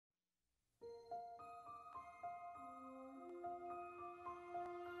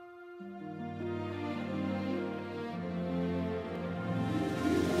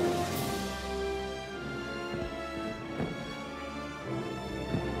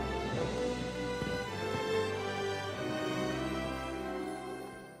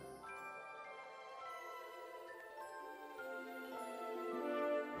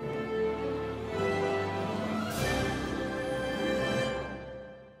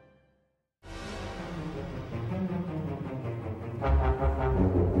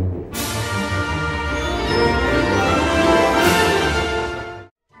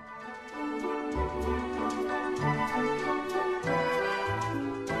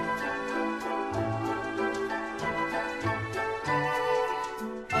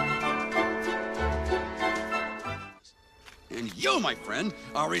my friend,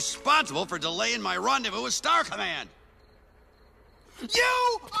 are responsible for delaying my rendezvous with Star Command.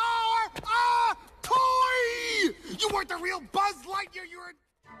 You are a toy! You weren't the real Buzz Lightyear, you were...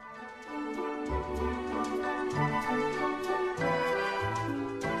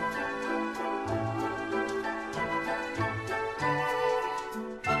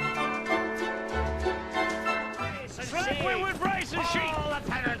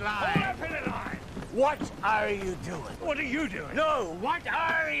 What are you doing? What are you doing? No, what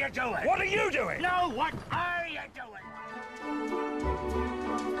are you doing? What are you doing? No, what are you doing?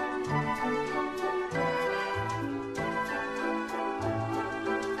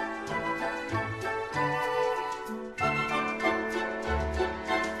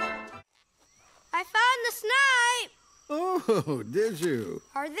 I found the snipe! Oh, did you?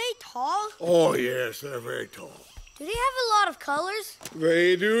 Are they tall? Oh, yes, they're very tall. Do they have a lot of colors?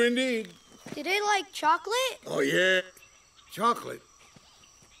 They do indeed. Do they like chocolate? Oh, yeah. Chocolate